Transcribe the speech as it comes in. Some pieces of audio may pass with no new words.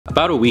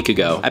About a week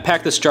ago, I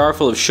packed this jar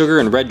full of sugar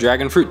and red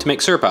dragon fruit to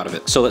make syrup out of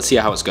it, so let's see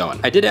how it's going.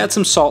 I did add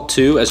some salt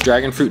too, as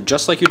dragon fruit,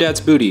 just like your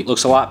dad's booty,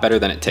 looks a lot better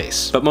than it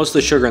tastes. But most of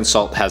the sugar and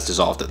salt has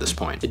dissolved at this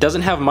point. It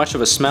doesn't have much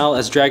of a smell,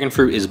 as dragon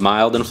fruit is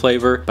mild in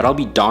flavor, but I'll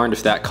be darned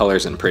if that color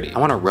isn't pretty. I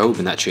want a robe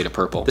in that shade of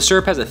purple. The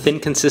syrup has a thin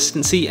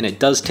consistency, and it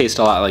does taste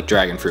a lot like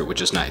dragon fruit,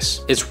 which is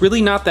nice. It's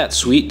really not that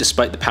sweet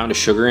despite the pound of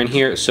sugar in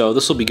here, so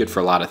this will be good for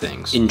a lot of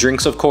things. In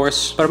drinks, of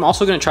course, but I'm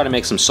also gonna try to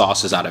make some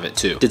sauces out of it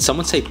too. Did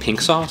someone say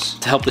pink sauce?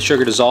 To help the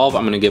sugar dissolve,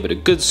 I'm gonna give it a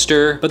good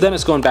stir, but then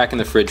it's going back in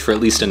the fridge for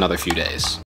at least another few days.